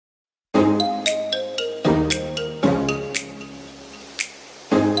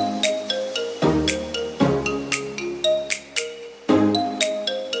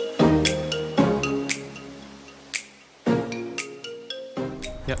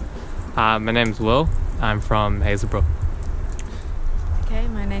My name's Will. I'm from Hazelbrook. Okay,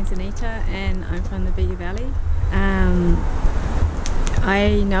 my name's Anita and I'm from the Bega Valley.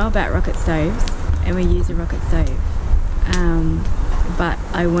 I know about rocket stoves and we use a rocket stove, but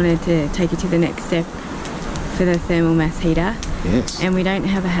I wanted to take it to the next step for the thermal mass heater. Yes. And we don't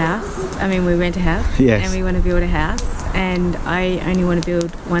have a house. I mean, we rent a house. Yes. And we want to build a house, and I only want to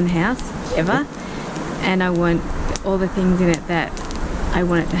build one house ever, and I want all the things in it that I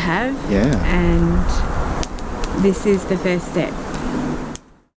want it to have. Yeah. And this is the first step.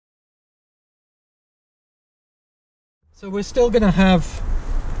 So we're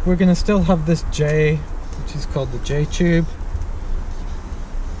going to still have this J, which is called the J tube.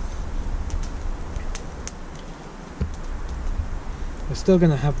 We're still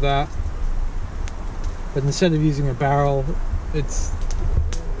going to have that, but instead of using a barrel,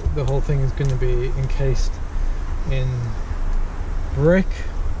 the whole thing is going to be encased in brick.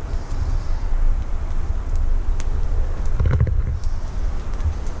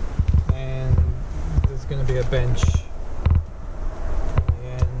 And there's going to be a bench at the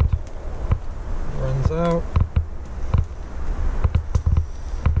end. It runs out.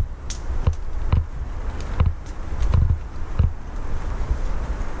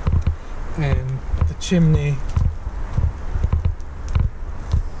 And the chimney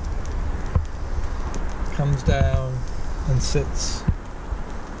comes down and sits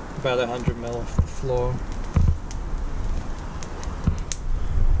about 100 mil off the floor.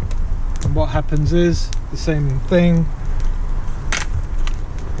 And what happens is the same thing,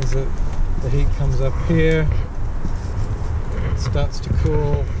 is that the heat comes up here, it starts to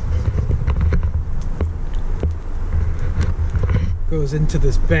cool, goes into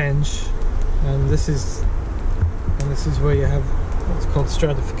this bench, and this is where you have what's called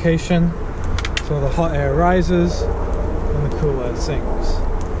stratification. So the hot air rises and the cool air sinks.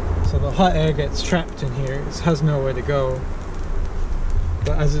 So the hot air gets trapped in here, it has nowhere to go.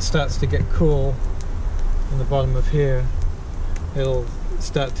 But as it starts to get cool in the bottom of here, it'll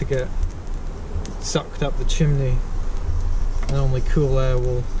start to get sucked up the chimney, and only cool air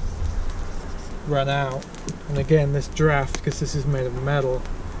will run out. And again, this draft, because this is made of metal,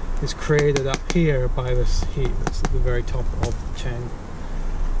 is created up here by this heat that's at the very top of the chain,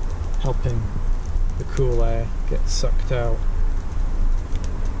 helping the cool air get sucked out.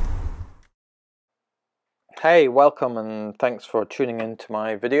 Hey, welcome and thanks for tuning in to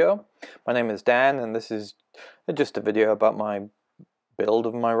my video. My name is Dan and this is just a video about my build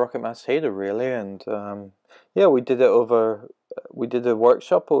of my rocket mass heater, really. And yeah, we did a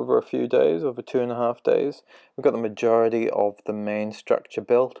workshop over a few days, over 2.5 days. We got the majority of the main structure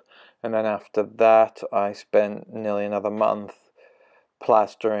built, and then after that I spent nearly another month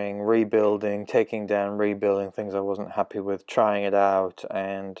plastering, rebuilding, taking down, rebuilding things I wasn't happy with, trying it out,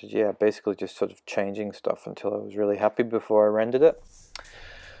 and yeah, basically just sort of changing stuff until I was really happy before I rendered it.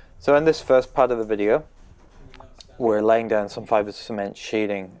 So in this first part of the video, we're laying down some fibre cement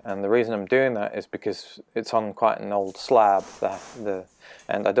sheeting, and the reason I'm doing that is because it's on quite an old slab,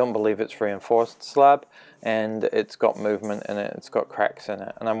 and I don't believe it's reinforced slab, and it's got movement in it, it's got cracks in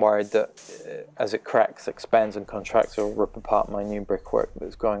it, and I'm worried that as it cracks, expands and contracts, it will rip apart my new brickwork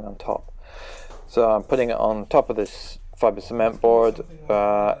that's going on top. So I'm putting it on top of this fibre cement board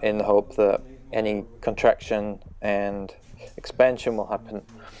in the hope that any contraction and expansion will happen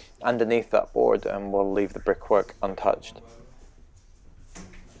underneath that board and we'll leave the brickwork untouched.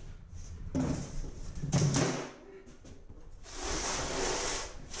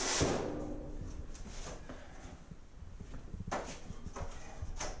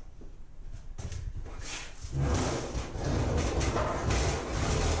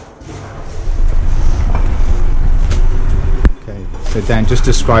 Okay, so Dan, just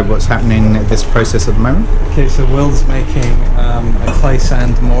describe what's happening at this process at the moment. Okay, so Will's making a clay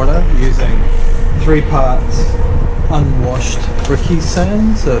sand mortar using 3 parts unwashed bricky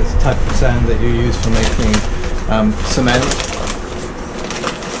sand. So it's a type of sand that you use for making cement,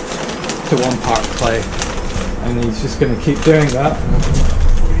 to 1 part clay. And he's just going to keep doing that.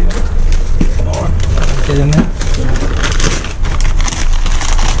 Get in there.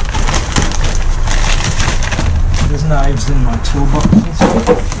 There's knives in my toolbox and stuff.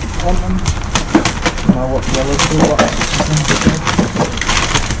 Want them? My yellow toolbox.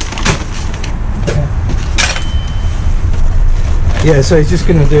 Yeah, so he's just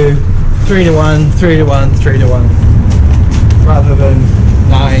going to do 3 to 1, 3 to 1, 3 to 1, rather than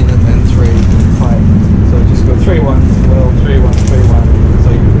 9 and then 3 and 5. So just go 3 1, well, 3 1, 3 1.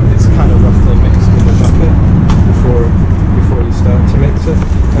 So it's kind of roughly mixed in the bucket before you start to mix it.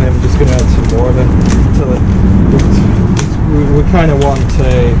 And then we're just going to add some water until we're kind of want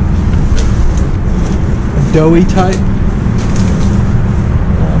a doughy type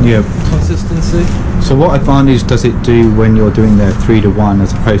consistency. So what advantage does it do when you're doing the 3-to-1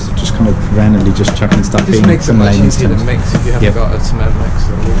 as opposed to just kind of randomly just chucking stuff in? It just makes it much easier to mix if you haven't Yep. got a cement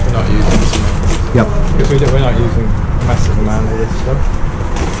mixer, which we're not using cement. Yep. Because we're not using a massive amount of this stuff.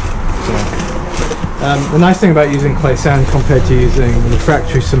 So, the nice thing about using clay sand compared to using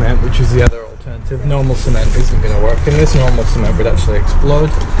refractory cement, which is the other alternative, normal cement isn't going to work. In this, normal cement would actually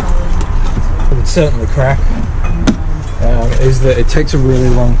explode. It would certainly crack. Is that it takes a really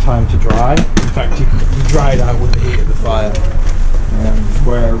long time to dry. In fact, you dry it out with the heat of the fire.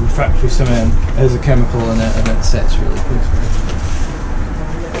 Where refractory cement has a chemical in it and it sets really quickly.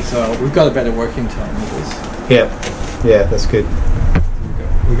 So we've got a better working time with this. Yeah, that's good.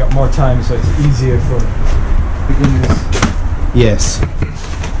 We got more time, so it's easier for beginners. Yes.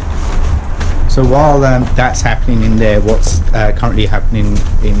 So while that's happening in there, what's currently happening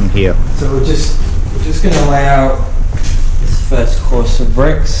in here? So we're just going to lay out this first course of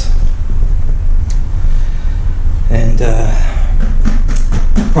bricks, and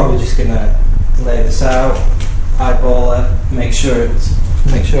probably just going to lay this out, eyeball it, make sure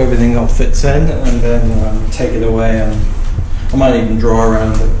everything all fits in, and then take it away. And I might even draw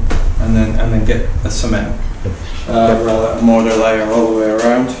around it, and then get a cement mortar layer all the way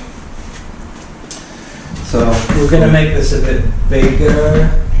around. So we're going to make this a bit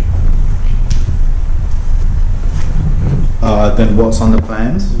bigger than what's on the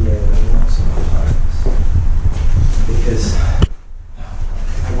plans? Yeah, that's because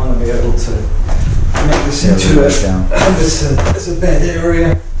I want to be able to make this into a bed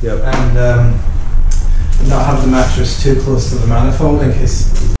area. Yep. And not have the mattress too close to the manifold in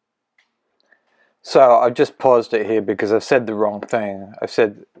case. So I've just paused it here because I've said the wrong thing. I've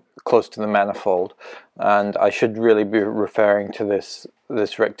said close to the manifold, and I should really be referring to this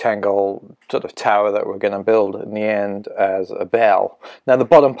rectangle sort of tower that we're going to build in the end as a bell. Now the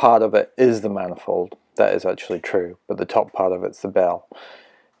bottom part of it is the manifold, that is actually true, but the top part of it's the bell.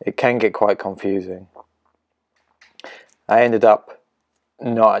 It can get quite confusing. I ended up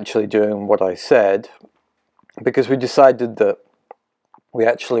not actually doing what I said because we decided that we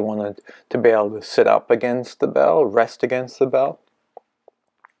actually wanted to be able to sit up against the bell, rest against the bell,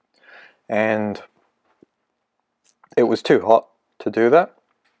 and it was too hot to do that,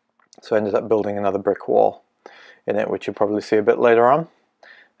 so I ended up building another brick wall in it, which you'll probably see a bit later on,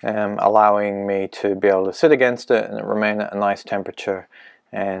 allowing me to be able to sit against it and remain at a nice temperature,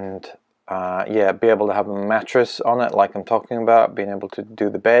 and yeah, be able to have a mattress on it like I'm talking about, being able to do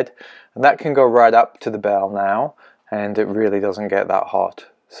the bed, and that can go right up to the bell now, and it really doesn't get that hot.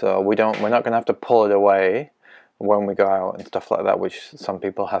 So we're not going to have to pull it away when we go out and stuff like that, which some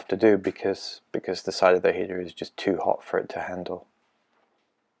people have to do because the side of the heater is just too hot for it to handle.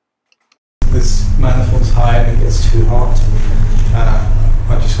 This manifold's high and it gets too hot.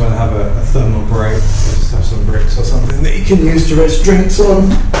 I just want to have a thermal break. So just have some bricks or something that you can use to rest drinks on.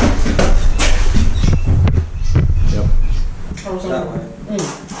 Yep. That way.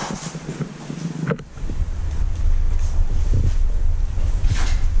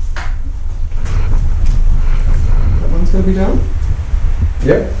 That one's going to be done?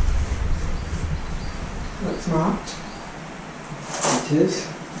 Yep. Looks marked. It is.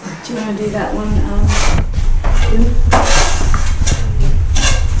 Do you want to do that one?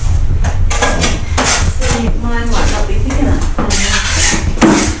 Mine might not be big enough.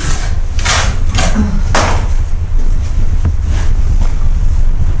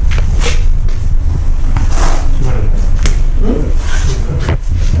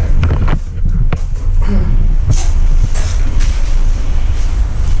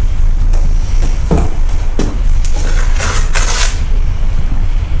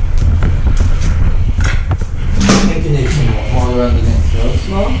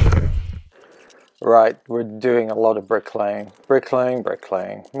 Right, we're doing a lot of bricklaying,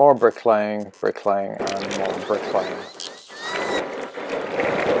 more bricklaying, and more bricklaying.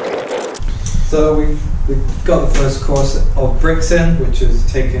 So we've got the first course of bricks in, which has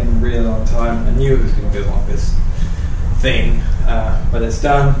taken a really long time. I knew it was going to be a longest thing, but it's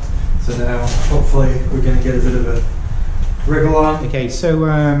done. So now hopefully we're going to get a bit of a wriggle on. Okay, so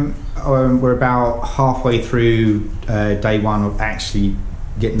we're about halfway through day one of actually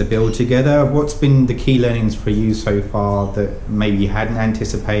getting the build together. What's been the key learnings for you so far that maybe you hadn't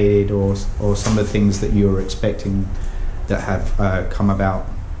anticipated, or some of the things that you were expecting that have come about?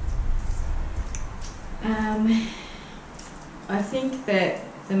 I think that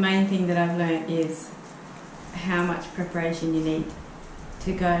the main thing that I've learned is how much preparation you need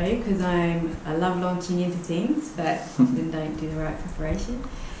to go because I love launching into things but often don't do the right preparation.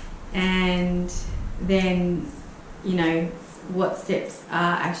 And then, you know, what steps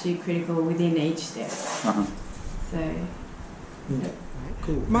are actually critical within each step. So,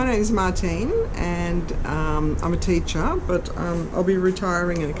 Cool. My name is Martine and I'm a teacher, but I'll be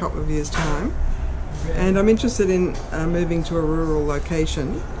retiring in a couple of years' time. And I'm interested in moving to a rural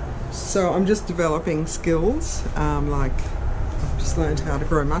location. So I'm just developing skills, like I've just learned how to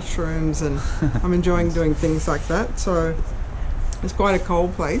grow mushrooms and I'm enjoying doing things like that. So it's quite a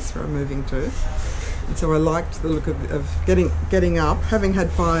cold place where I'm moving to. And so I liked the look of getting up, having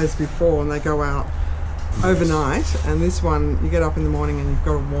had fires before and they go out overnight, and this one you get up in the morning and you've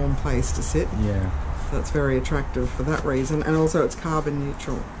got a warm place to sit. Yeah. So that's very attractive for that reason, and also it's carbon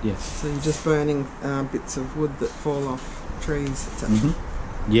neutral. Yes. So you're just burning bits of wood that fall off trees, etc.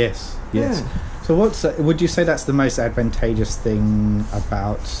 Mm-hmm. Yes. Yes. Yeah. So what's would you say that's the most advantageous thing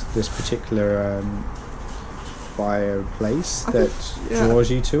about this particular fireplace that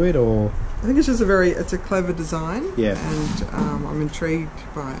draws you to it, or? I think it's just it's a clever design. Yeah. And I'm intrigued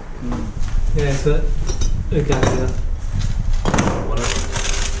by it. Yeah, so again,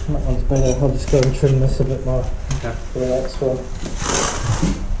 that one's better. I'll just go and trim this a bit more for the next one.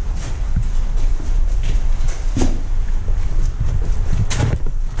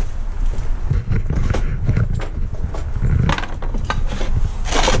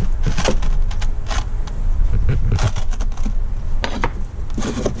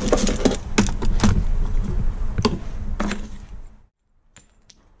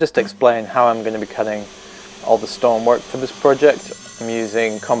 Just to explain how I'm going to be cutting all the stonework for this project, I'm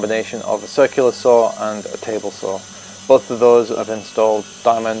using a combination of a circular saw and a table saw. Both of those I've installed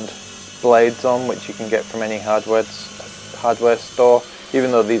diamond blades on, which you can get from any hardware store.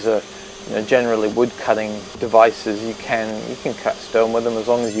 Even though these are, you know, generally wood cutting devices, you can cut stone with them as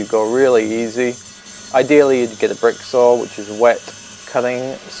long as you go really easy. Ideally you'd get a brick saw, which is a wet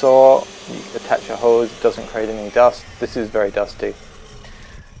cutting saw. You attach a hose, it doesn't create any dust. This is very dusty.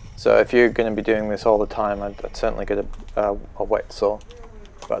 So if you're going to be doing this all the time, I'd certainly get a wet saw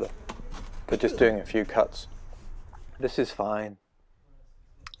for just doing a few cuts. This is fine.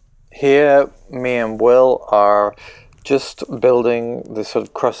 Here, me and Will are just building the sort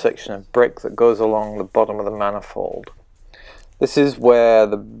of cross-section of brick that goes along the bottom of the manifold. This is where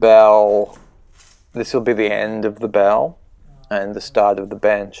the bell, this will be the end of the bell and the start of the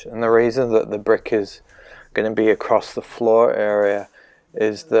bench. And the reason that the brick is going to be across the floor area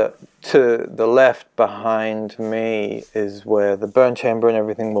is that to the left behind me is where the burn chamber and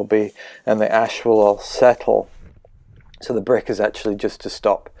everything will be, and the ash will all settle. So the brick is actually just to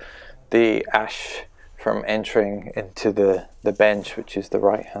stop the ash from entering into the bench, which is the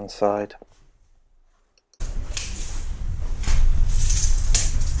right hand side.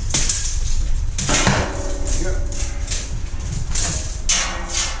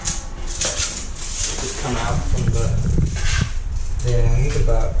 Just come out from the end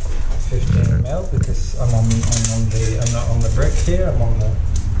about 15 ml because I'm not on the brick here. I'm on the.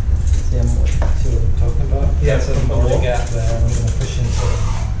 See what I'm talking about? Yeah, so I'm on the gap there, and I'm going to push into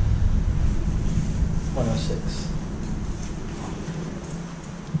 106.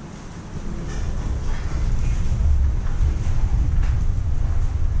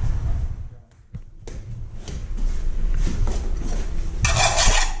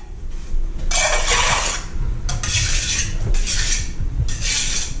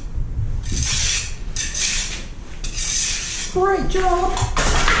 Great job!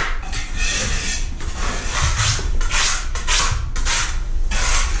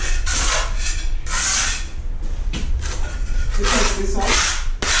 This one?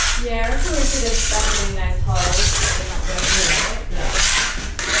 yeah, I reckon we should have stuck it in those holes, but they're not very good. Yeah.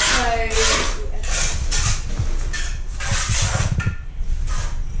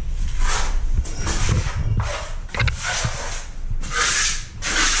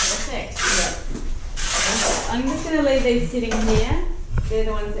 Perfect. Yeah. I'm just going to leave these sitting here. They're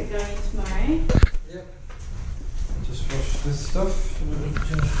the ones that go in tomorrow. Yep. Just wash this stuff.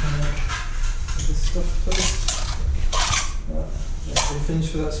 This stuff first. We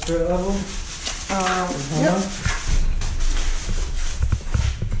finished with that spirit level. Yep.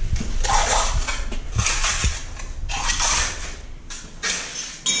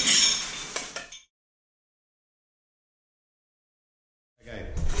 Okay.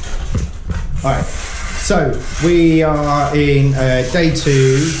 All right. So we are in day 2.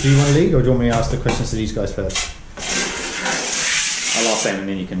 Do you want to lead, or do you want me to ask the questions to these guys first? I'll ask them and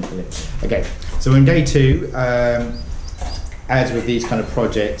then you can fill it. Okay. So we're in day 2. as with these kind of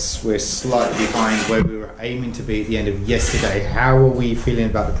projects, we're slightly behind where we were aiming to be at the end of yesterday. How are we feeling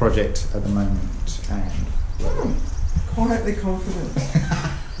about the project at the moment? And Quietly confident.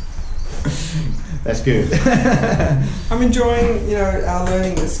 that's good. I'm enjoying, you know, our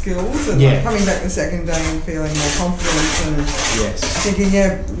learning the skills and Yeah. like coming back the second day and feeling more confident and Yes. thinking,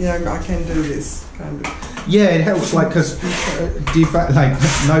 yeah, you know, I can do this kind of. Yeah, it helps, like, because like,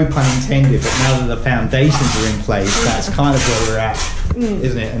 no pun intended, but now that the foundations are in place, that's kind of where we're at,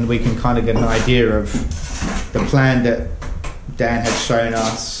 isn't it? And we can kind of get an idea of the plan that Dan had shown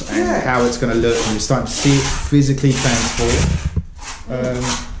us and Yeah. how it's going to look, and we're starting to see it physically transform.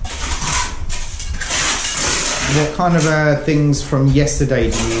 What kind of things from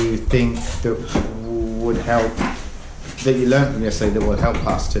yesterday do you think that would help, that you learned from yesterday, that will help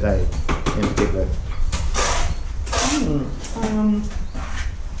us today in particular?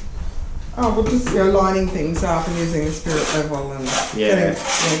 Well, just, you know, lining things up and using the spirit level and getting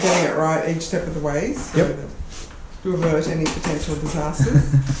it right each step of the way, so that to avert any potential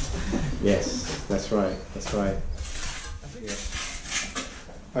disasters. Yes, that's right. That's right.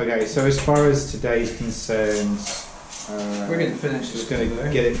 Okay, so as far as today's concerned, We're going to finish just this going to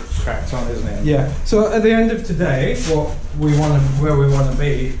today. get it cracked on, isn't it? Yeah. So at the end of today, what we want to, where we want to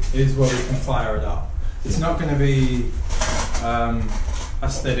be, is where we can fire it up. It's not going to be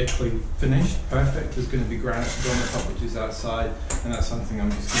aesthetically finished, perfect. There's going to be granite top, which is outside, and that's something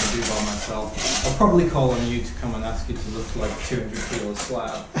I'm just going to do by myself. I'll probably call on you to come and ask you to lift like 200 kilo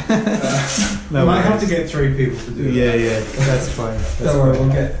slab. No might have to worries. get 3 people to do it. Yeah, that's fine. Don't worry,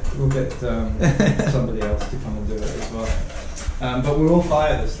 we'll get somebody else to come and do it as well. But we will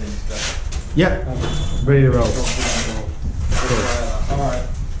fire this thing today. Yep, ready to roll. Alright.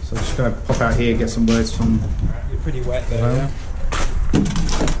 So I'm just going to pop out here, get some words from. You're pretty wet there, Well. yeah?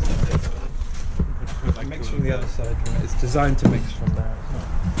 Mix from the other side. It's designed to mix from there. It's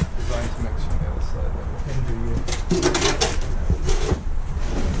not designed to mix from the other side. That will hinder you.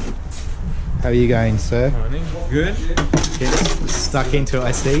 How are you going, sir? Morning. Good? Getting stuck into it,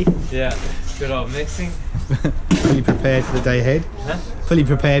 I see. Yeah. Good old mixing. Fully prepared for the day ahead. Huh? Fully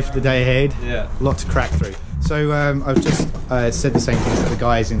prepared for the day ahead. Yeah. A lot to crack through. So I've just said the same thing to the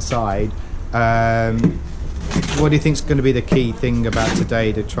guys inside. What do you think is going to be the key thing about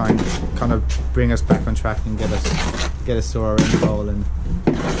today to try and kind of bring us back on track and get us to our end goal? And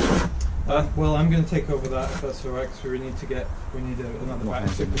Well, I'm going to take over that if that's alright, because we need another More back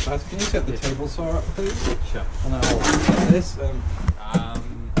hands in. super fast. Can you set the table saw up, please? Sure. And I'll set this.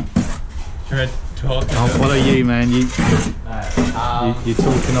 Should I talk? I'll follow you, man. You Alright.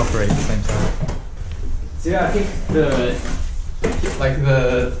 talk and operate at the same time. So yeah, I think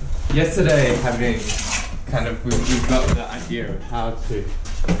yesterday having kind of we've got the idea of how to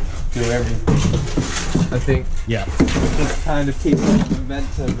do everything. I think Yeah. just kind of keep up the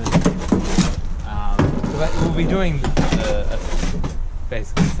momentum and we'll be doing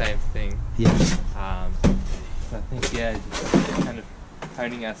basically the same thing. Yes. So I think just kind of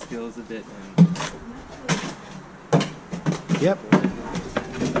honing our skills a bit and Yep.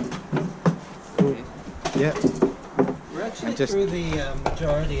 Yep. We're actually And just- through the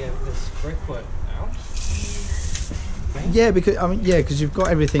majority of this brickwork now. Yeah, because you've got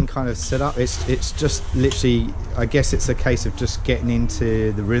everything kind of set up. It's just literally, I guess it's a case of just getting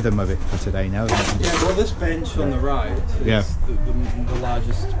into the rhythm of it for today now, isn't it? Yeah, well, this bench on the right is Yeah. the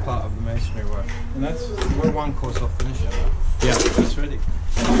largest part of the masonry work, and we're one course off finishing that. Yeah. It's ready.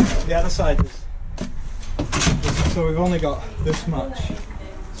 The other side is so we've only got this much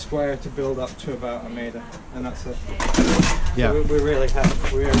square to build up to about 1 meter, and that's it. Yeah. So we really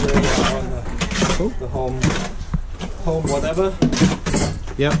are on the home whatever.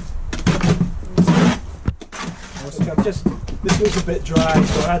 Yep. This was a bit dry,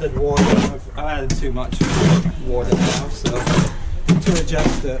 so I added water. I've added too much water now, so to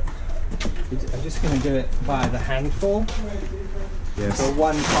adjust it, I'm just going to do it by the handful. Yes. So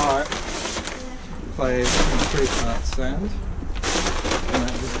 1 part clay and 3 parts sand.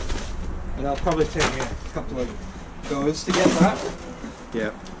 And that'll probably take me a couple of goes to get that.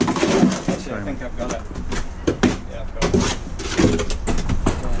 Yep. Actually, I think I've got it. Yeah, I've got it.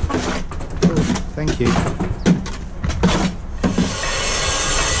 Thank you.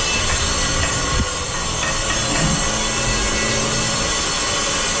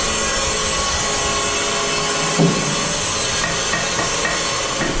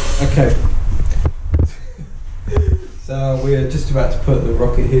 Okay. So we're just about to put the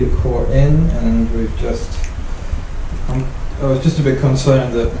rocket heater core in, and we've I was just a bit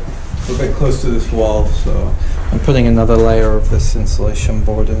concerned that we're a bit close to this wall, so I'm putting another layer of this insulation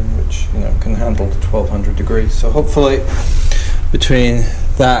board in, which can handle the 1200 degrees. So hopefully between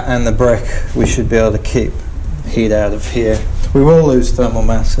that and the brick, we should be able to keep heat out of here. We will lose thermal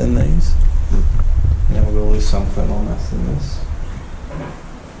mass in these. Yeah, we will lose some thermal mass in this.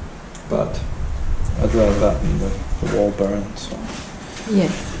 But I'd rather that than the wall burn. So.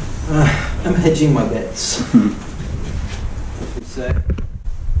 Yes. I'm hedging my bets. Would say.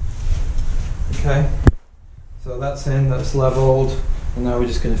 Okay. So that's in, that's leveled, and now we're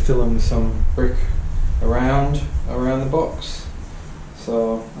just going to fill in with some brick around the box.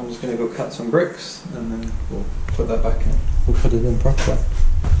 So I'm just going to go cut some bricks and then we'll put that back in. We'll put it in properly.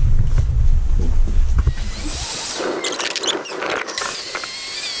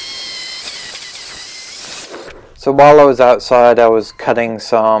 So while I was outside, I was cutting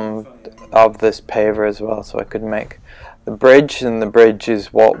some of this paver as well, so I could make the bridge, and the bridge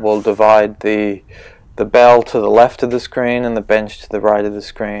is what will divide the bell to the left of the screen and the bench to the right of the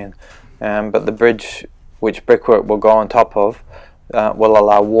screen. But the bridge, which brickwork will go on top of, will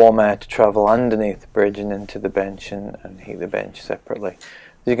allow warm air to travel underneath the bridge and into the bench and heat the bench separately.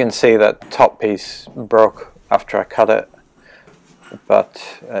 As you can see, that top piece broke after I cut it,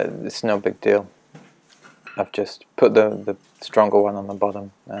 but it's no big deal. I've just put the stronger one on the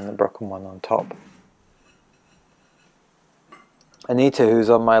bottom and the broken one on top. Anita, who's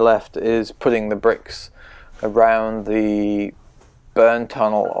on my left, is putting the bricks around the burn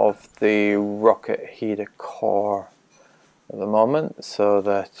tunnel of the rocket heater core at the moment, so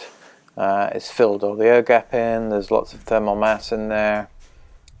that it's filled all the air gap in, there's lots of thermal mass in there,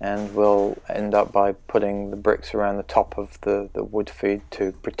 and we'll end up by putting the bricks around the top of the wood feed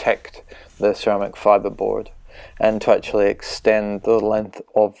to protect the ceramic fibre board and to actually extend the length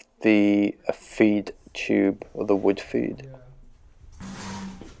of the feed tube or the wood feed.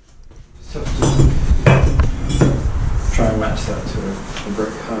 So try and match that to a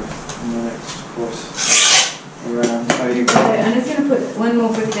brick height in the next course around. So I'm just going to put one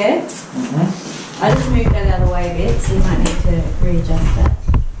more brick there. I just moved that out of the way a bit, so you might need to readjust that.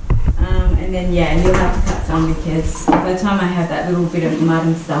 And then yeah, you'll have to cut some because by the time I have that little bit of mud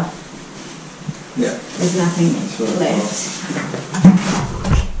and stuff, yeah, there's nothing left.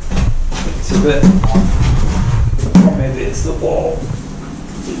 It's a bit, maybe it's the wall.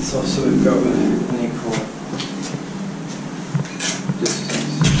 It's also we've got an equal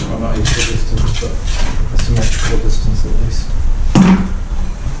distance, well not equal distance, but a symmetrical distance at least.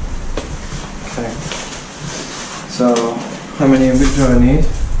 Okay, so how many of it do I need?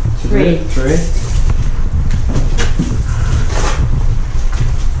 Three.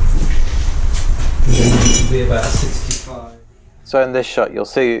 Be about 65. So in this shot you'll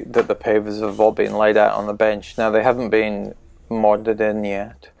see that the pavers have all been laid out on the bench. Now they haven't been modded in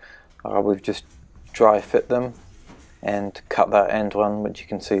yet. We've just dry fit them and cut that end one, which you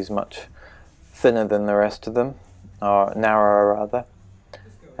can see is much thinner than the rest of them, or narrower rather.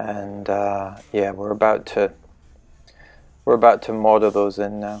 And yeah, we're about to modder those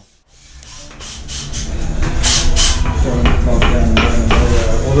in now.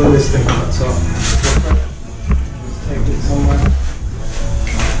 Although this thing cuts off, let's take it somewhere.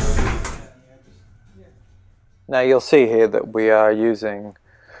 Now you'll see here that we are using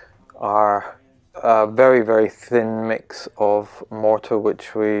our very, very thin mix of mortar,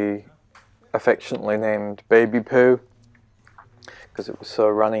 which we affectionately named Baby Poo because it was so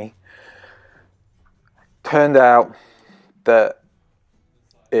runny. Turned out that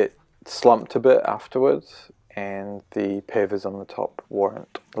it slumped a bit afterwards and the pavers on the top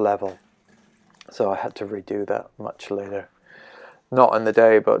weren't level, so I had to redo that much later. Not in the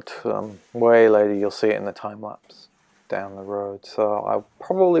day, but way later. You'll see it in the time lapse down the road, so I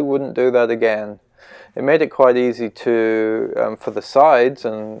probably wouldn't do that again. It made it quite easy to for the sides,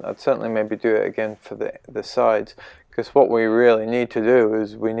 and I'd certainly maybe do it again for the sides, because what we really need to do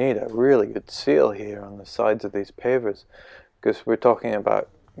is we need a really good seal here on the sides of these pavers, because we're talking about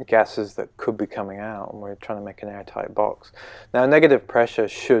gases that could be coming out and we're trying to make an airtight box. Now negative pressure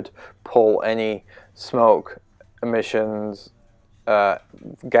should pull any smoke, emissions,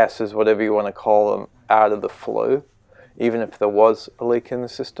 gases, whatever you want to call them, out of the flue, even if there was a leak in the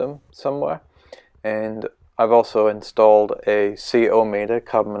system somewhere. And I've also installed a CO meter,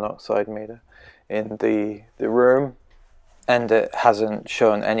 carbon monoxide meter, in the room, and it hasn't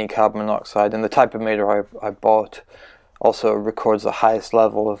shown any carbon monoxide. And the type of meter I bought also records the highest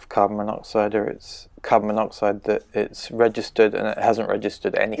level of carbon monoxide, or it's carbon monoxide that it's registered, and it hasn't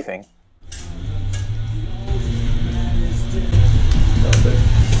registered anything.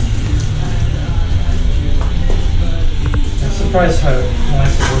 I'm surprised how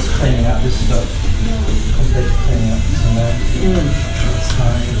nice it was cleaning up this stuff compared to cleaning up this and that. It's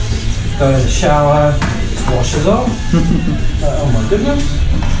nice. Go in the shower, washes off. Oh my goodness.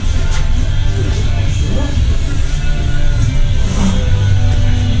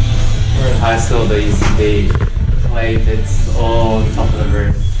 We're in high school, there used to be clay bits all on top of the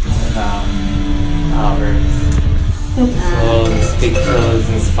roof. Our rooms. So all these big pillars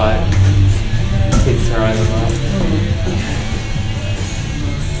and spikes. Kids throwing them up.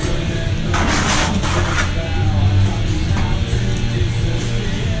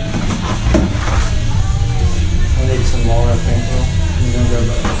 I need some more, I think. I'm going to go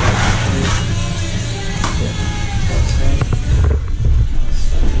back to that.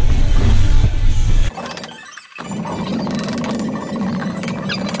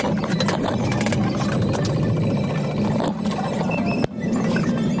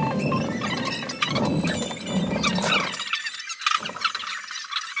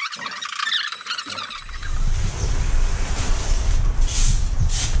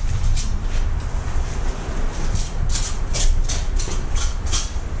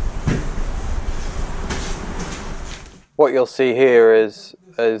 What you'll see here is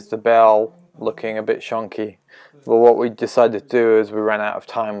the bell looking a bit shonky. But what we decided to do as we ran out of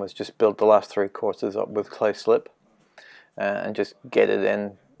time was just build the last 3 quarters up with clay slip and just get it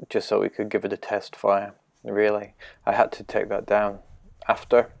in just so we could give it a test fire. Really, I had to take that down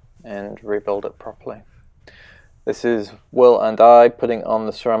after and rebuild it properly. This is Will and I putting on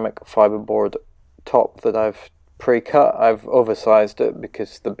the ceramic fiberboard top that I've pre-cut. I've oversized it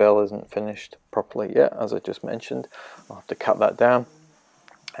because the bell isn't finished properly yet, as I just mentioned. I'll have to cut that down,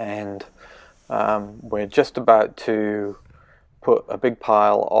 and we're just about to put a big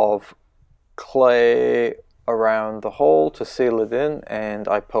pile of clay around the hole to seal it in, and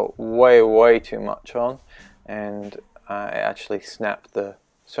I put way too much on, and I actually snapped the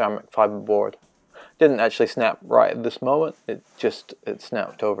ceramic fiberboard. Didn't actually snap right at this moment, it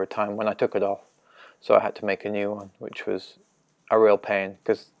snapped over time when I took it off. So I had to make a new one, which was a real pain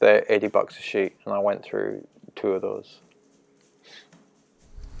because they're $80 a sheet, and I went through 2 of those.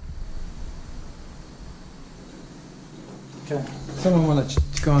 Okay. Someone want to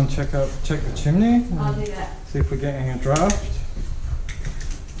go and check the chimney? I'll do that. See if we're getting a draft.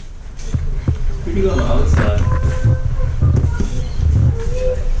 We can go on the other side.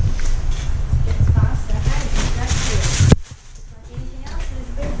 It's faster. Hey, that's good. Like anything else,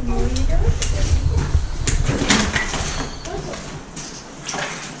 Elizabeth, the more you do it.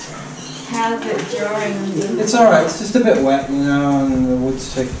 How's it drawing on you? It's alright, it's just a bit wet, you know, and the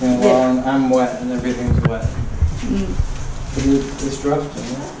wood's taking a while, and I'm wet and everything's wet. But it's drafting,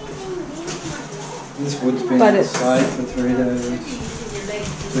 yeah? This wood's been outside for 3 days.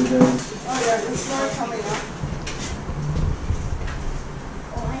 3 days. Oh yeah, the snow coming up.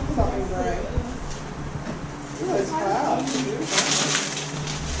 Something great. Oh, it's clouds.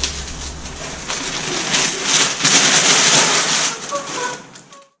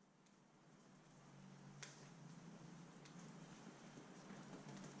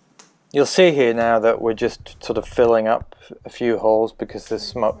 You'll see here now that we're just sort of filling up a few holes because there's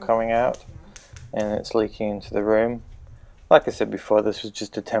smoke coming out and it's leaking into the room. Like I said before, this was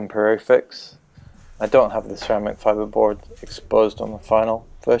just a temporary fix. I don't have the ceramic fiberboard exposed on the final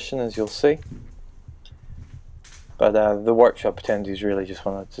version, as you'll see. But the workshop attendees really just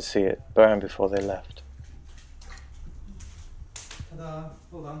wanted to see it burn before they left. Ta-da!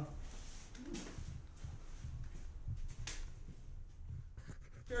 Hold on.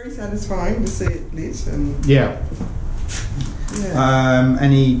 Very satisfying to see it lit and Yeah. yeah.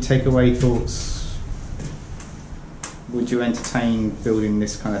 Any takeaway thoughts? Would you entertain building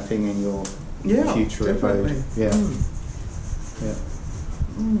this kind of thing in your future definitely. abode? Yeah. Yeah.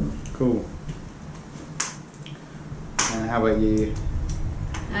 Cool. And how about you?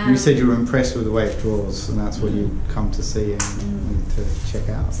 You said you were impressed with the way it draws, and that's what you'd come to see and to check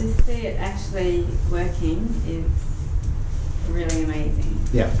out. To see it actually working is really amazing.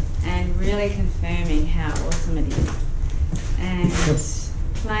 Yeah. And really confirming how awesome it is. And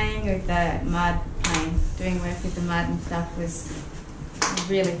playing with the mud, doing work with the mud and stuff was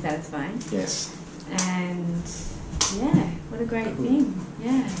really satisfying. Yes. And yeah, what a great thing.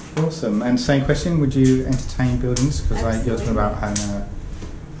 Yeah. Awesome. And same question, would you entertain buildings? Because you're talking about having a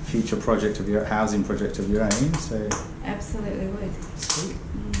future project of your housing project of your own, so Absolutely would. sweet.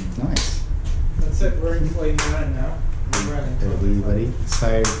 Nice. That's it, we're in clay 9 now. Everybody.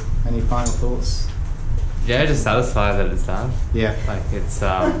 So, any final thoughts? Yeah, just satisfied that it's done. Yeah. Like it's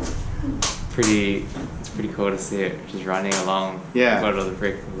pretty cool to see it just running along. Yeah. Got all the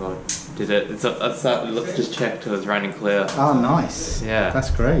brick and God did it. Let's just check till it's running clear. Oh, nice. Yeah. That's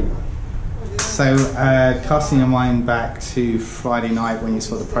great. So, casting your mind back to Friday night when you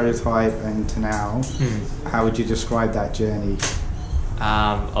saw the prototype and to now, how would you describe that journey?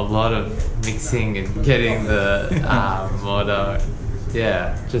 A lot of mixing and getting the motor.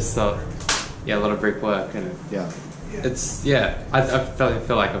 Yeah, just a lot of brickwork, and it's I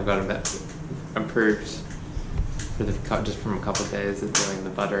feel like I've got a bit improved just from a couple of days of doing the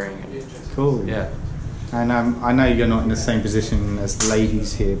buttering. And, cool. Yeah. And I know you're not in the same position as the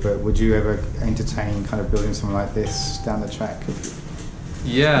ladies here, but would you ever entertain kind of building something like this down the track?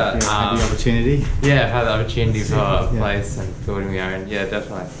 Yeah. Had the opportunity? Yeah, I've had the opportunity for a place and building my own. Yeah,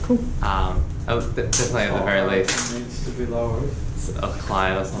 definitely. Cool. Definitely at the very least. Needs to be lowered. A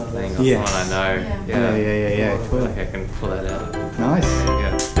client or something, or someone I know. Yeah. Cool. Like I can pull that out. Nice.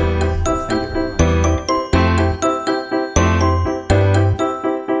 Yeah. Thank you very much.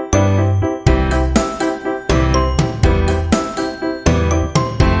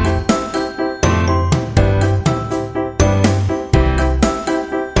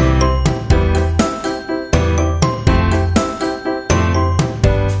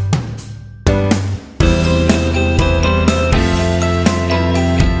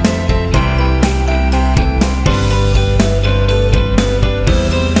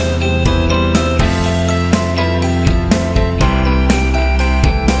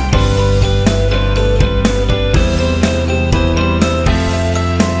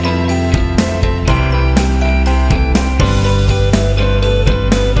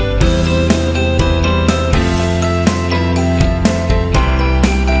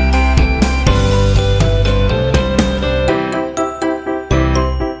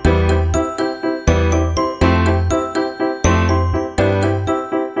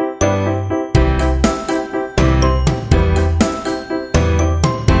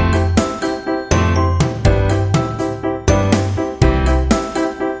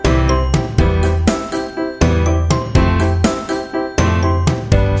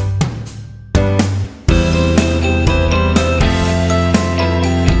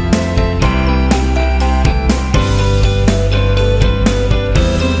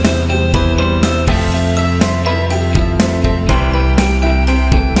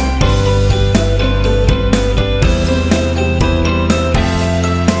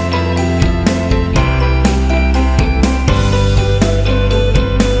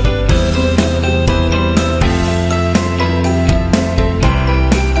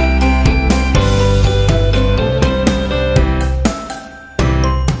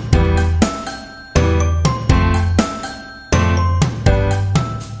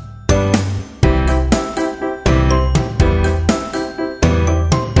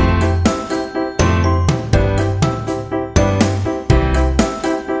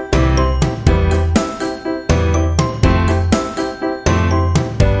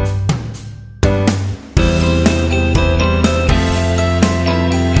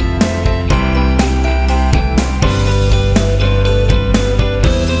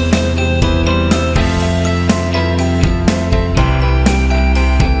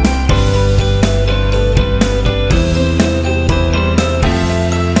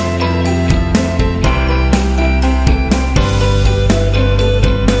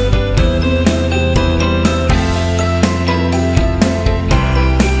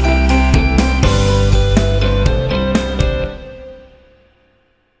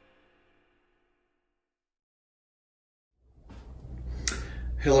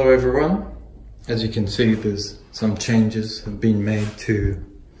 Hello everyone. As you can see, there's some changes have been made to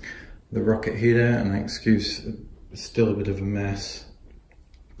the rocket heater, and I excuse it's still a bit of a mess.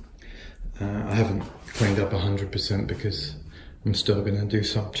 I haven't cleaned up 100% because I'm still going to do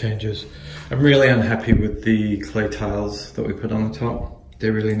some changes. I'm really unhappy with the clay tiles that we put on the top.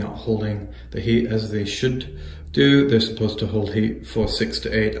 They're really not holding the heat as they should do. They're supposed to hold heat for 6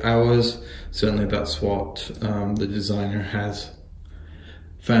 to 8 hours. Certainly that's what the designer has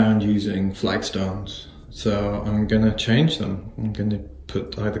found using flagstones. So I'm going to change them. I'm going to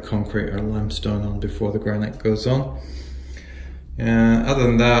put either concrete or limestone on before the granite goes on. Other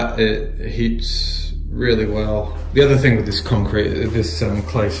than that, it heats really well. The other thing with this concrete, this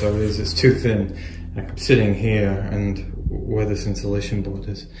clay, sorry, is it's too thin. Like I'm sitting here, and where this insulation board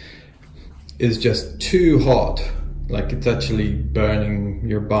is just too hot. Like it's actually burning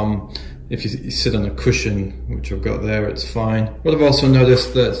your bum. If you sit on a cushion, which I've got there, it's fine. What I've also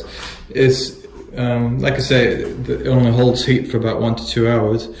noticed that is, like I say, it only holds heat for about 1 to 2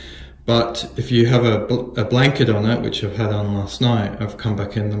 hours. But if you have a blanket on it, which I've had on last night, I've come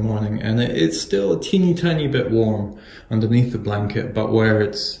back in the morning and it's still a teeny tiny bit warm underneath the blanket, but where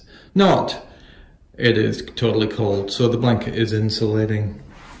it's not, it is totally cold. So the blanket is insulating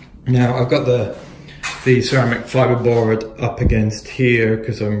Now I've got the ceramic fiberboard up against here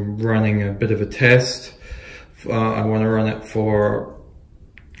because I'm running a bit of a test. I want to run it for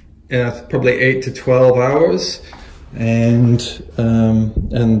probably 8 to 12 hours, and I'm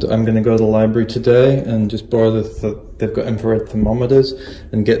going to go to the library today and just borrow they've got infrared thermometers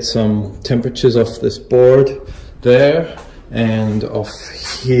and get some temperatures off this board there and off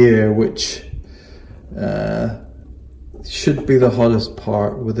here, which should be the hottest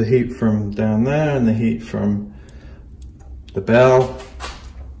part, with the heat from down there and the heat from the bell,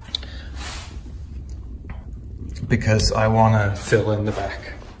 because I want to fill in the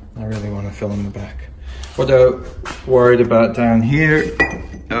back. I really want to fill in the back. What I'm worried about down here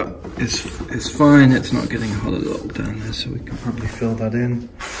is fine. It's not getting hot at all down there, so we can probably fill that in.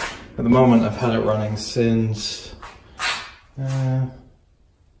 At the moment I've had it running since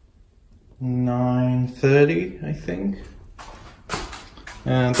 9:30, I think.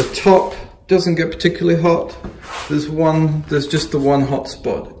 And the top doesn't get particularly hot. There's just the one hot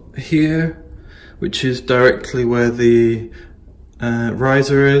spot here, which is directly where the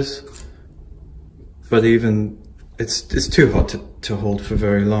riser is. But even it's too hot to hold for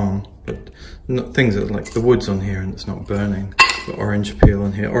very long. But things are like the wood's on here and it's not burning. The orange peel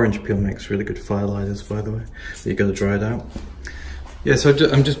on here. Orange peel makes really good firelighters, by the way. But you got to dry it out. Yeah, so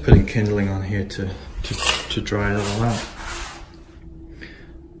I'm just putting kindling on here to dry it all out.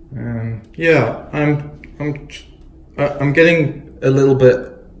 Yeah, I'm getting a little bit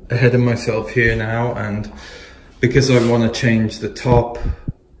ahead of myself here now, and because I want to change the top,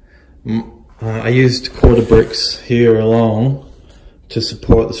 I used quarter bricks here along to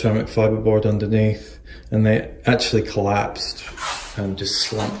support the ceramic fiberboard underneath, and they actually collapsed and just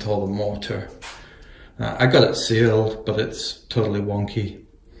slumped all the mortar. I got it sealed, but it's totally wonky,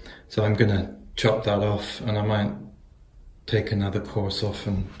 so I'm gonna chop that off, and I might take another course off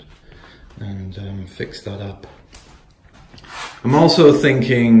and fix that up. I'm also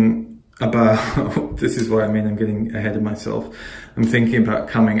thinking about, this is what I mean, I'm getting ahead of myself. I'm thinking about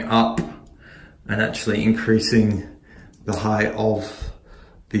coming up and actually increasing the height of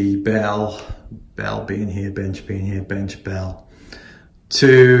the bell being here, bench being here, bench, bell,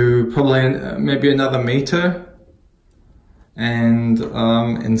 to probably maybe another meter, and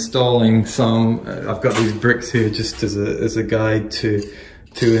installing some, I've got these bricks here just as a guide to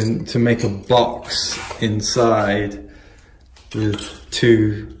make a box inside with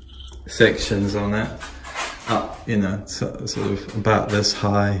 2 sections on it, up, you know, sort of about this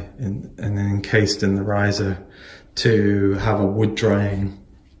high, and then encased in the riser, to have a wood drying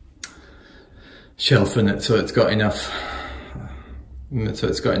shelf in it, so it's got enough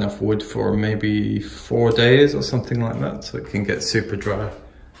wood for maybe 4 days or something like that, so it can get super dry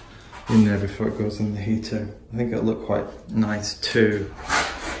in there before it goes in the heater. I think it'll look quite nice too.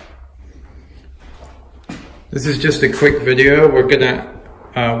 This is just a quick video. We're gonna,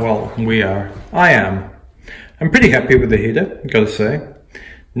 I'm pretty happy with the heater, I've got to say.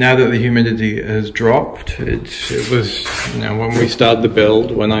 Now that the humidity has dropped, it was, you know, when I started the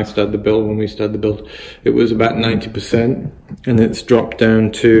build, it was about 90%, and it's dropped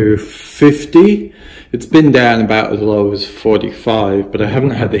down to 50. It's been down about as low as 45, but I haven't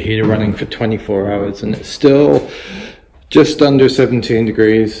had the heater running for 24 hours, and it's still just under 17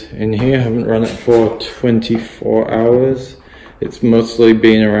 degrees in here. I haven't run it for 24 hours. It's mostly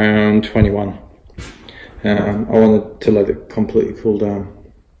been around 21. I wanted to let it completely cool down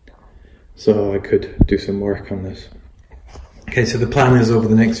so I could do some work on this. Okay, so the plan is over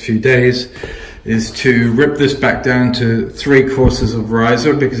the next few days is to rip this back down to 3 courses of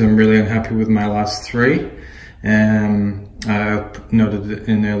riser, because I'm really unhappy with my last 3. I noted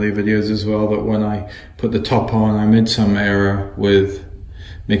in earlier videos as well that when I put the top on, I made some error with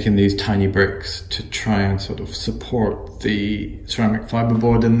making these tiny bricks to try and sort of support the ceramic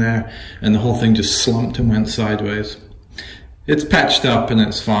fiberboard in there, and the whole thing just slumped and went sideways. It's patched up and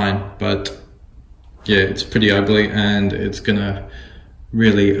it's fine, but yeah, it's pretty ugly, and it's gonna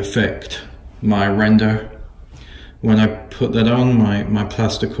really affect my render. When I put that on, my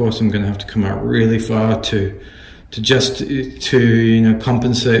plaster course, I'm gonna have to come out really far to you know,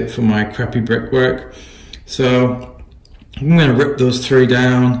 compensate for my crappy brickwork. So I'm going to rip those 3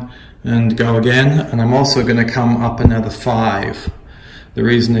 down and go again, and I'm also going to come up another 5. The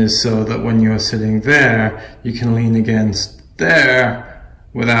reason is so that when you're sitting there, you can lean against there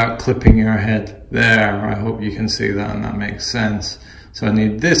without clipping your head there. I hope you can see that and that makes sense. So I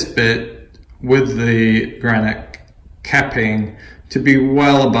need this bit with the granite capping to be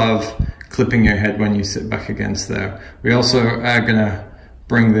well above clipping your head when you sit back against there. We also are gonna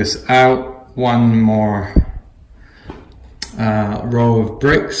bring this out 1 more row of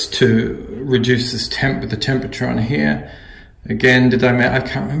bricks to reduce this the temperature on here. Again, I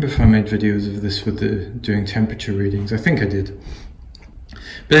can't remember if I made videos of this with doing temperature readings. I think I did.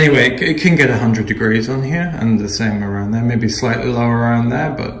 But anyway, it can get 100 degrees on here, and the same around there, maybe slightly lower around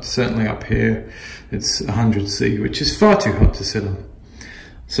there, but certainly up here it's 100 C, which is far too hot to sit on.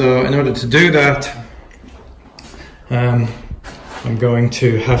 So in order to do that, I'm going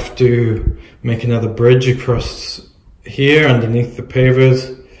to have to make another bridge across here underneath the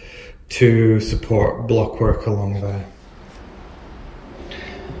pavers to support blockwork along there.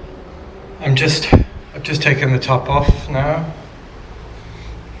 I've just taken the top off now,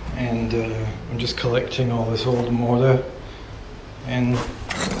 and I'm just collecting all this old mortar, and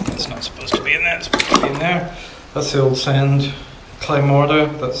it's not supposed to be in there, it's supposed to be in there. That's the old sand clay mortar,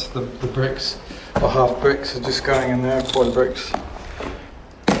 that's the bricks, or half bricks are just going in there, quarter bricks.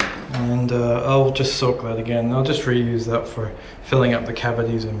 And I'll just soak that again. I'll just reuse that for filling up the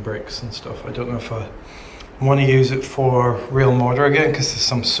cavities in bricks and stuff. I don't know if I want to use it for real mortar again, because there's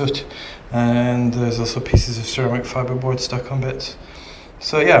some soot, and there's also pieces of ceramic fiberboard stuck on bits.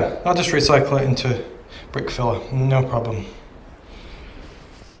 So yeah, I'll just recycle it into brick filler, no problem.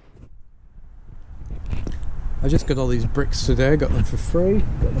 I just got all these bricks today, got them for free,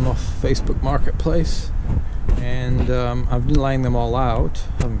 got them off Facebook Marketplace, and I've been laying them all out.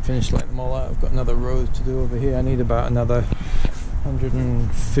 I haven't finished laying them all out. I've got another row to do over here. I need about another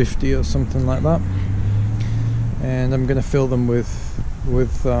 150 or something like that, and I'm going to fill them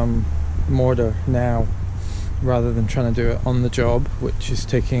with mortar now, rather than trying to do it on the job, which is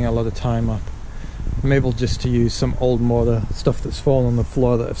taking a lot of time up. I'm able just to use some old mortar, stuff that's fallen on the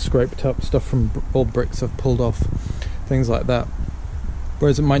floor that I've scraped up, stuff from old bricks I've pulled off, things like that.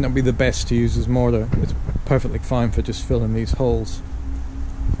 Whereas it might not be the best to use as mortar, it's perfectly fine for just filling these holes.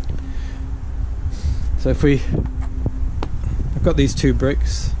 So I've got these two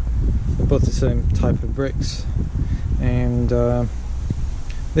bricks, they're both the same type of bricks, and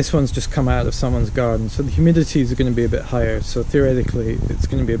this one's just come out of someone's garden, so the humidities are going to be a bit higher, so theoretically it's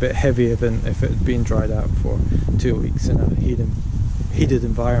going to be a bit heavier than if it had been dried out for 2 weeks in a heated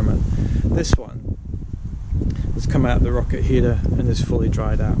environment. This one has come out of the rocket heater and is fully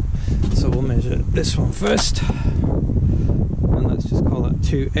dried out. So we'll measure this one first, and let's just call that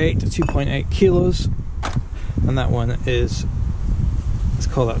 2.8 kilos, and that one is, let's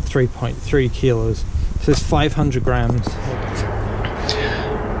call that 3.3 kilos. So it's 500 grams.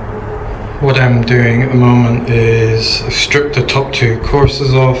 What I'm doing at the moment is I've stripped the top two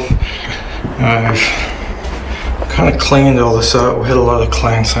courses off. I've kind of cleaned all this out. We had a lot of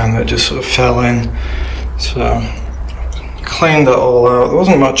clay and sand that just sort of fell in. So cleaned that all out. There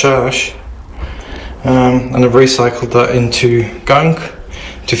wasn't much ash. And I've recycled that into gunk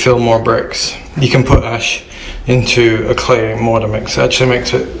to fill more bricks. You can put ash into a clay mortar mix. It actually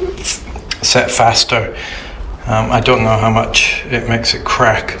makes it set faster. I don't know how much it makes it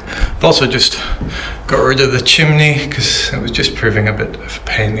crack. I've also just got rid of the chimney because it was just proving a bit of a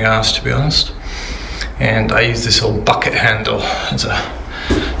pain in the ass, to be honest. And I used this old bucket handle as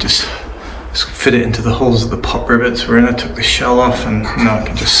just fit it into the holes of the pop rivets wherein I took the shell off, and now I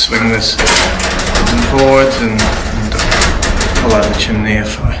can just swing this forwards and pull out the chimney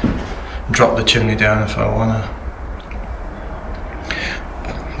if I drop the chimney down if I wanna.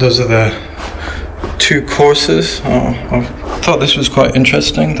 Those are the two courses. I thought this was quite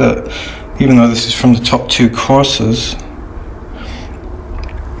interesting that even though this is from the top two courses,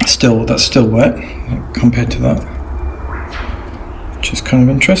 that's still wet compared to that, which is kind of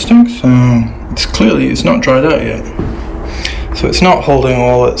interesting. So it's not dried out yet, so it's not holding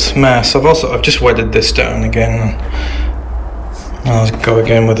all its mass. I've just wetted this down again, and I'll go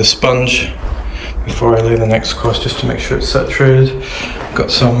again with a sponge before I lay the next course just to make sure it's saturated. Got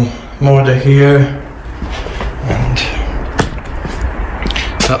some mortar here, and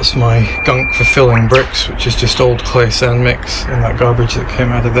that's my gunk for filling bricks, which is just old clay sand mix and that garbage that came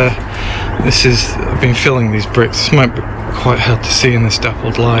out of there. I've been filling these bricks. This might be quite hard to see in this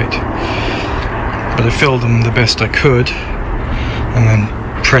dappled light, but I filled them the best I could, and then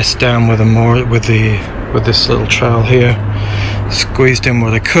pressed down with this little trowel here. Squeezed in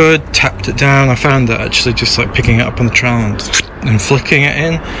what I could, tapped it down. I found that actually just like picking it up on the trowel and flicking it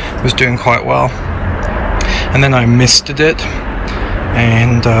in was doing quite well. And then I misted it,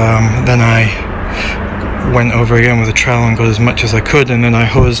 and then I went over again with a trowel and got as much as I could, and then I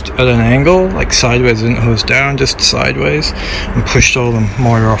hosed at an angle, like sideways. I didn't hose down, just sideways, and pushed all the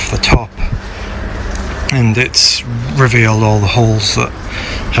mortar off the top, and it's revealed all the holes that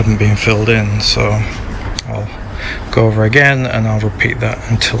haven't been filled in. So I'll go over again and I'll repeat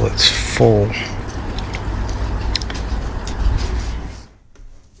that until it's full.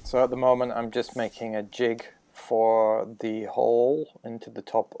 So at the moment I'm just making a jig for the hole into the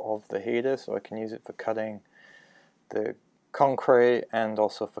top of the heater, so I can use it for cutting the concrete and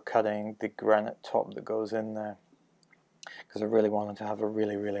also for cutting the granite top that goes in there, because I really wanted to have a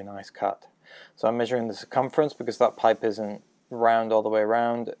really nice cut. So I'm measuring the circumference because that pipe isn't round all the way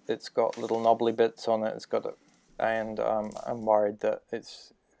around. It's got little knobbly bits on it. And I'm worried that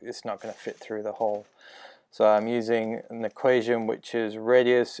it's not going to fit through the hole. So I'm using an equation which is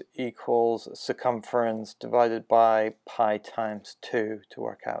radius equals circumference divided by pi times 2 to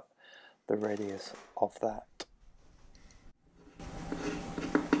work out the radius of that.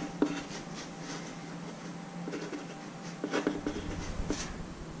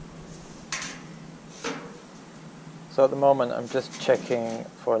 So at the moment I'm just checking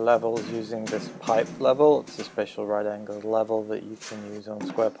for levels using this pipe level. It's a special right angle level that you can use on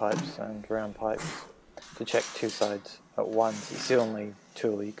square pipes and round pipes to check two sides at once. It's the only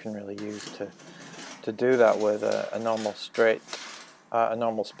tool you can really use to do that with. A normal spirit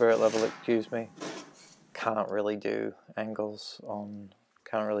level, excuse me, can't really do level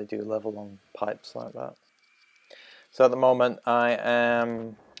on pipes like that. So at the moment I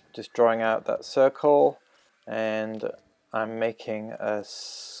am just drawing out that circle, and I'm making a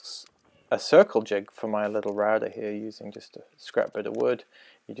circle jig for my little router here using just a scrap bit of wood.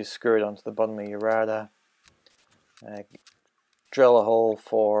 You just screw it onto the bottom of your router, drill a hole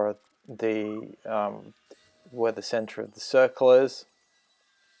for the where the center of the circle is,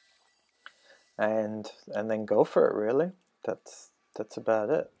 and then go for it. Really, that's about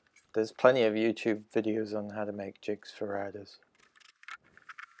it. There's plenty of YouTube videos on how to make jigs for routers.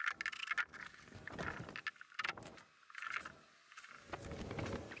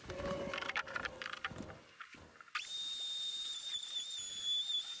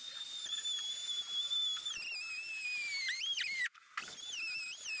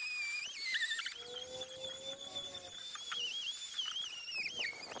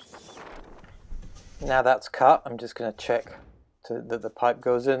 Now that's cut, I'm just going to check that the pipe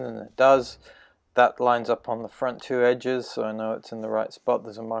goes in, and it does. That lines up on the front two edges, so I know it's in the right spot.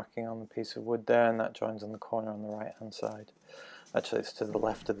 There's a marking on the piece of wood there, and that joins on the corner on the right hand side. Actually, it's to the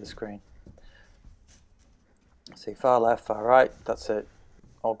left of the screen. See, far left, far right, that's it.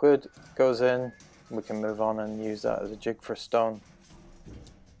 All good, goes in. We can move on and use that as a jig for stone.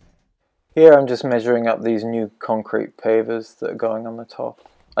 Here I'm just measuring up these new concrete pavers that are going on the top.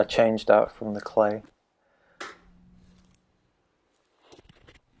 I changed out from the clay.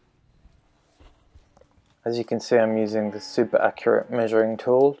 As you can see, I'm using the super accurate measuring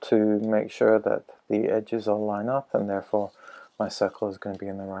tool to make sure that the edges all line up, and therefore my circle is going to be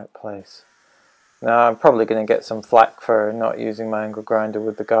in the right place. Now I'm probably going to get some flack for not using my angle grinder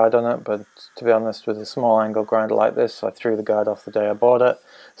with the guide on it, but to be honest, with a small angle grinder like this, I threw the guide off the day I bought it.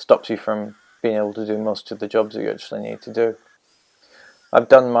 Stops you from being able to do most of the jobs that you actually need to do. I've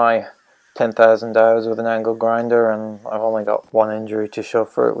done my 10,000 hours with an angle grinder, and I've only got one injury to show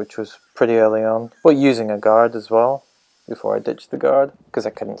for it, which was pretty early on, but using a guard as well before I ditched the guard because I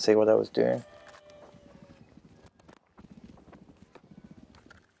couldn't see what I was doing.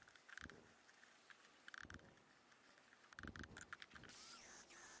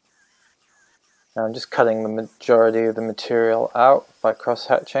 Now I'm just cutting the majority of the material out by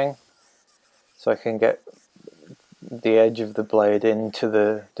cross-hatching so I can get the edge of the blade into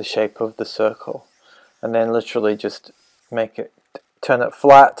the shape of the circle, and then literally just turn it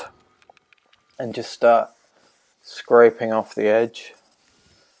flat and just start scraping off the edge,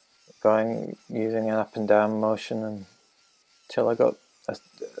 using an up and down motion until I got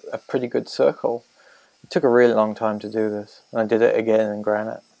a pretty good circle. It took a really long time to do this, and I did it again in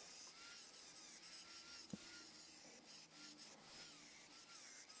granite.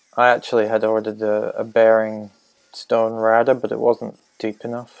 I actually had ordered a bearing stone router, but it wasn't deep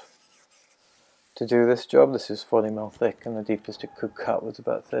enough to do this job. This is 40mm thick, and the deepest it could cut was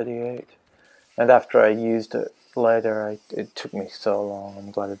about 38. And after I used it later, it took me so long.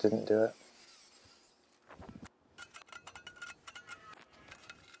 I'm glad I didn't do it.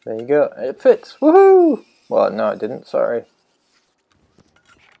 There you go. It fits. Woohoo! Well, no, it didn't. Sorry.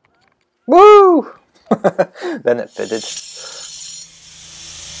 Woo! Then it fitted.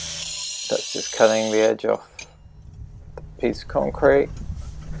 That's just cutting the edge off the piece of concrete.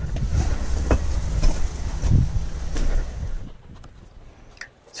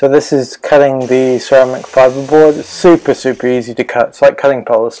 So this is cutting the ceramic fiberboard. It's super easy to cut. It's like cutting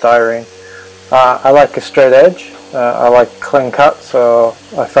polystyrene. I like a straight edge. I like clean cut, so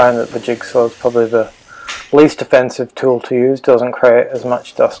I found that the jigsaw is probably the least offensive tool to use. Doesn't create as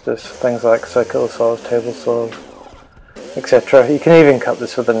much dust as things like circular saws, table saws, etc. You can even cut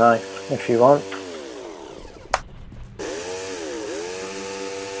this with a knife if you want.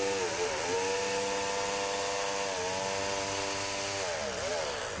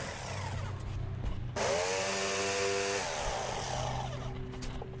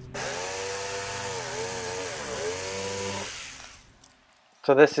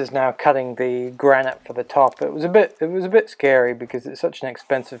 So this is now cutting the granite for the top. It was a bit scary because it's such an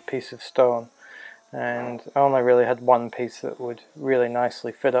expensive piece of stone, and I only really had one piece that would really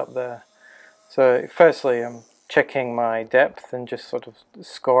nicely fit up there. So firstly, I'm checking my depth and just sort of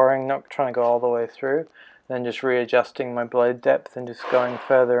scoring, not trying to go all the way through, then just readjusting my blade depth and just going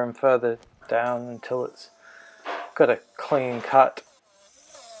further and further down until it's got a clean cut.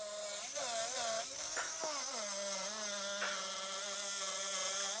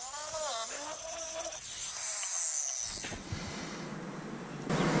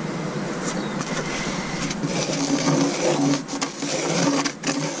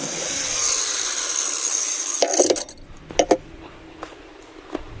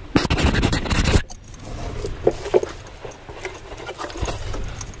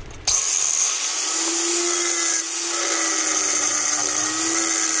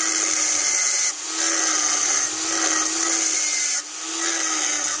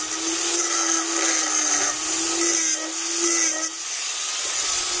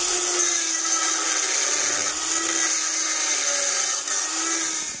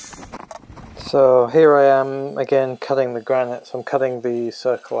 So here I am again cutting the granite. So I'm cutting the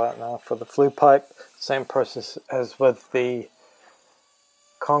circle out now for the flue pipe. Same process as with the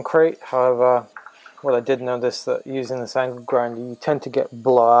concrete. However, what I did notice that using this angle grinder, you tend to get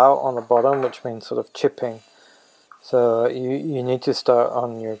blowout on the bottom, which means sort of chipping. So you need to start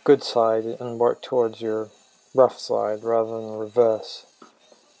on your good side and work towards your rough side rather than reverse.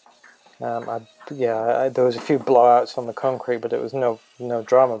 There was a few blowouts on the concrete, but it was no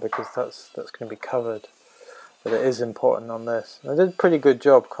drama because that's going to be covered. But it is important on this. I did a pretty good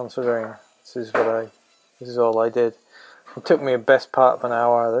job considering this is all I did. It took me a best part of an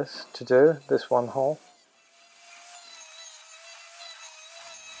hour of this to do this one hole.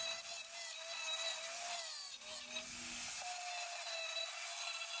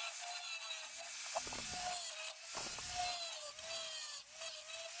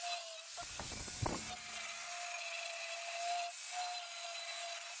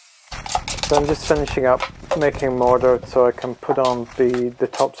 So I'm just finishing up making mortar so I can put on the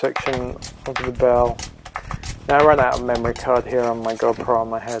top section of the bell. Now I ran out of memory card here on my GoPro on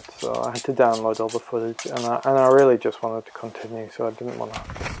my head, so I had to download all the footage, and I really just wanted to continue, so I didn't want to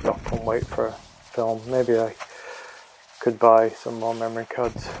stop and wait for a film. Maybe I could buy some more memory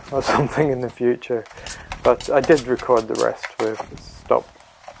cards or something in the future, but I did record the rest with stop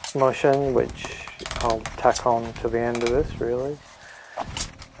motion, which I'll tack on to the end of this really.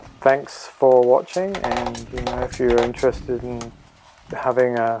 Thanks for watching, and if you're interested in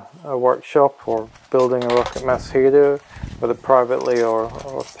having a workshop or building a rocket mass heater, whether privately or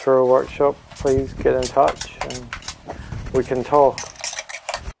through a workshop, please get in touch and we can talk.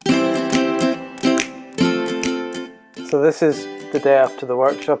 So this is the day after the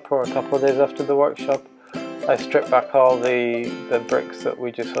workshop, or a couple of days after the workshop. I stripped back all the bricks that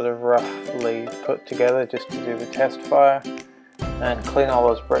we just sort of roughly put together just to do the test fire, and clean all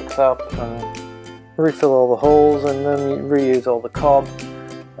those bricks up and refill all the holes, and then reuse all the cob,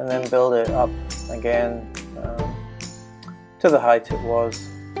 and then build it up again to the height it was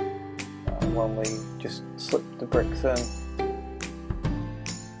when we just slipped the bricks in.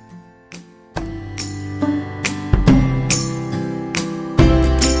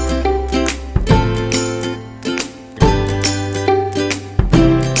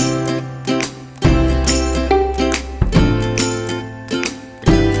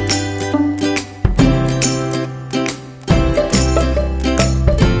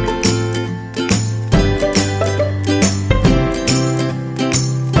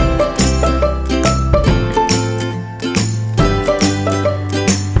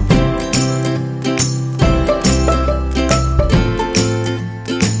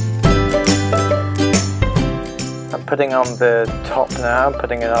 Putting on the top now,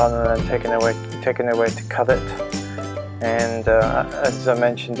 putting it on and then taking it away to cut it. And as I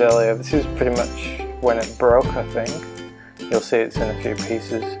mentioned earlier, this is pretty much when it broke, I think. You'll see it's in a few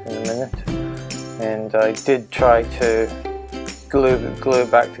pieces in a minute. And I did try to glue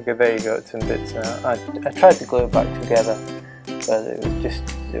it back together. There you go, it's in bits now. I tried to glue it back together, but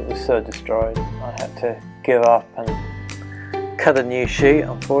it was so destroyed. I had to give up and cut a new sheet,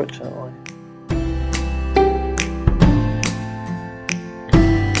 unfortunately.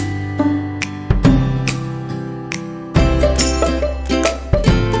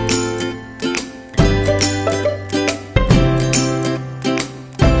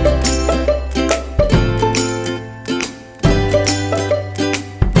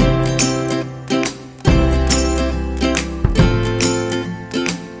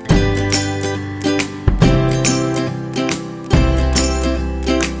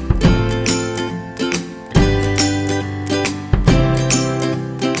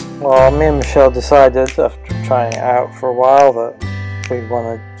 Well, me and Michelle decided after trying it out for a while that we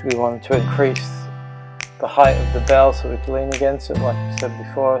wanted to increase the height of the bell so we could lean against it, like I said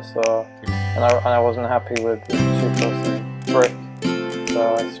before. So, and I wasn't happy with the 2 posts of brick,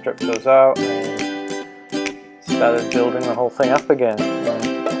 so I stripped those out and started building the whole thing up again.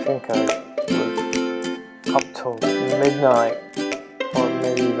 And I think I was up till midnight, or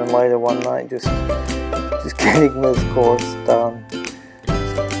maybe even later one night, just getting this course done.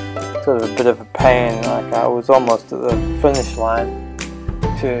 Sort of a bit of a pain, like I was almost at the finish line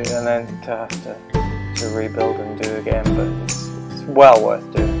and then to have to rebuild and do again, but it's well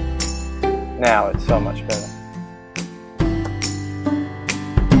worth doing. Now it's so much better.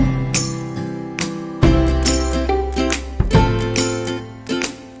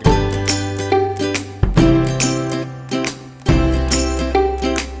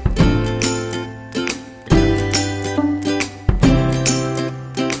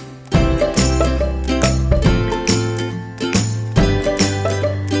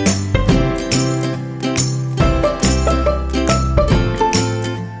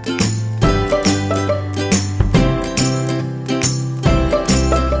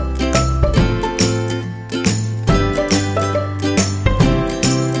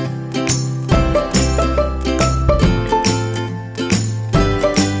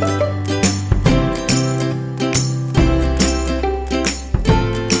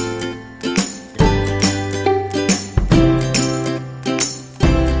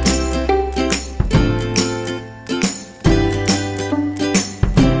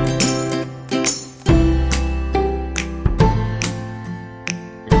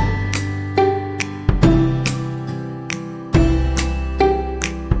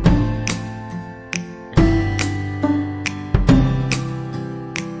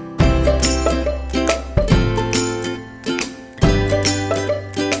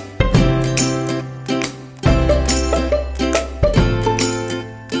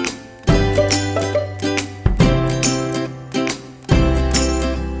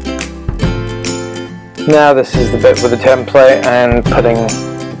 Now this is the bit with the template and putting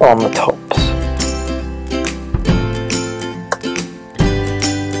on the tops.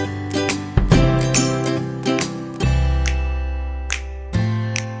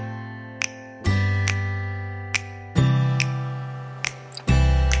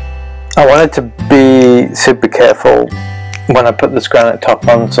 I wanted to be super careful when I put this granite top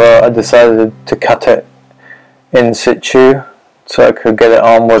on, so I decided to cut it in situ so I could get it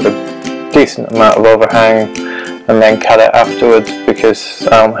on with a decent amount of overhang and then cut it afterwards, because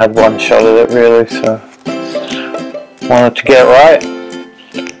I had one shot at it really, so wanted to get it right.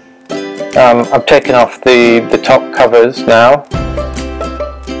 I've taken off the top covers now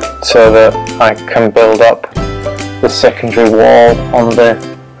so that I can build up the secondary wall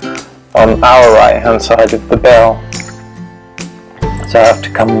on our right hand side of the bell. So I have to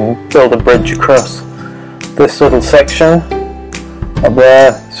come and build a bridge across this little section up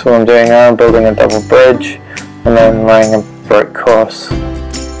there. So what I'm doing now, I'm building a double bridge and then laying a brick course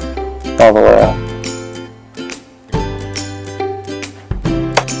all the way up.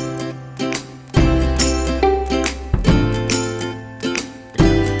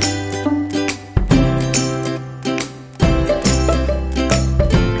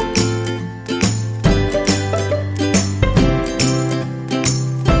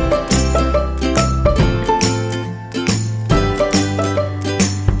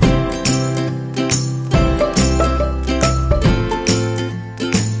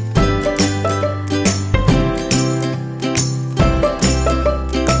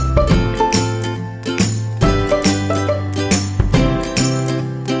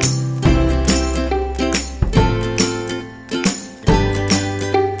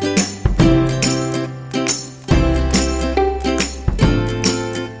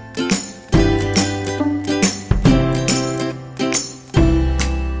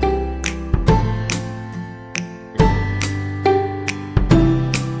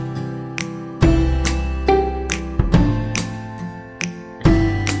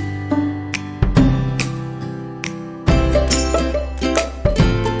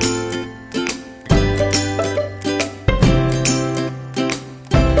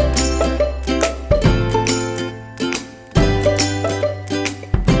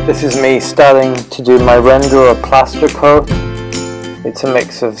 This is me starting to do my render or plaster coat. It's a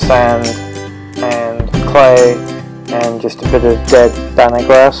mix of sand and clay and just a bit of dead banana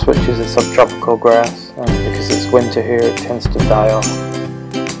grass, which is a subtropical grass, and because it's winter here it tends to die off.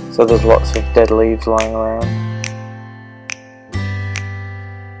 So there's lots of dead leaves lying around.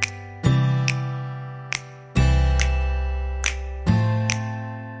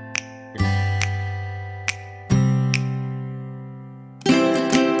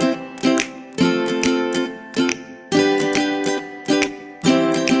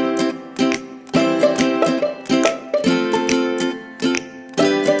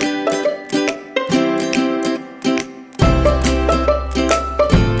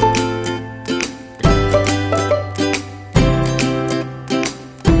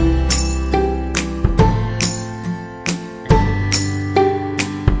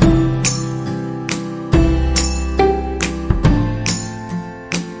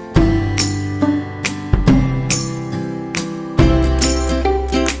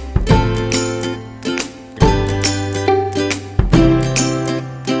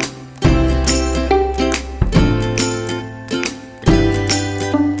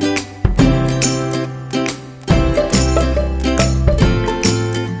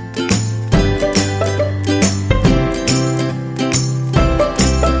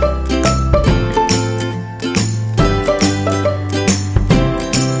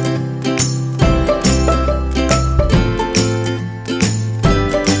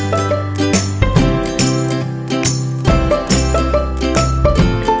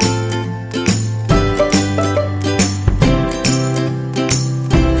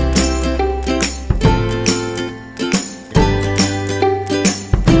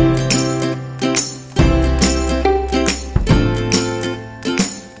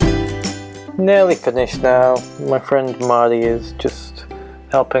 nearly finished now. My friend Marty is just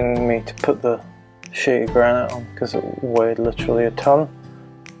helping me to put the sheet of granite on because it weighed literally a ton.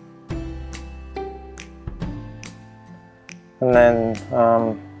 And then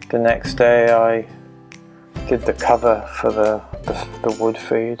the next day I did the cover for the wood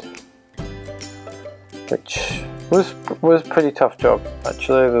feed, which was a pretty tough job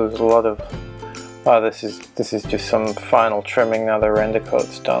actually. There was a lot of this is just some final trimming now the render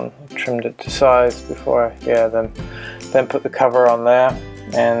coat's done. I trimmed it to size before then put the cover on there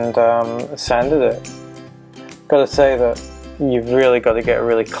and sanded it. Gotta say that you've really got to get a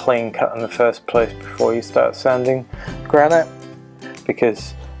really clean cut in the first place before you start sanding granite,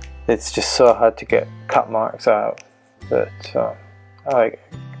 because it's just so hard to get cut marks out that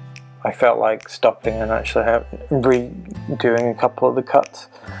I felt like stopping and actually redoing a couple of the cuts,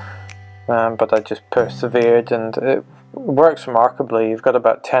 but I just persevered and it works remarkably. You've got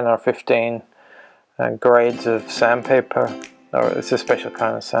about 10 or 15 grades of sandpaper, or it's a special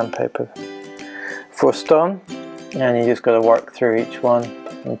kind of sandpaper for stone, and you just got to work through each one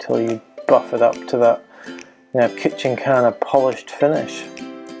until you buff it up to that, you know, kitchen kind of polished finish.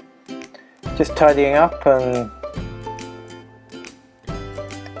 Just tidying up and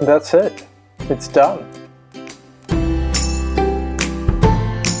that's it. It's done.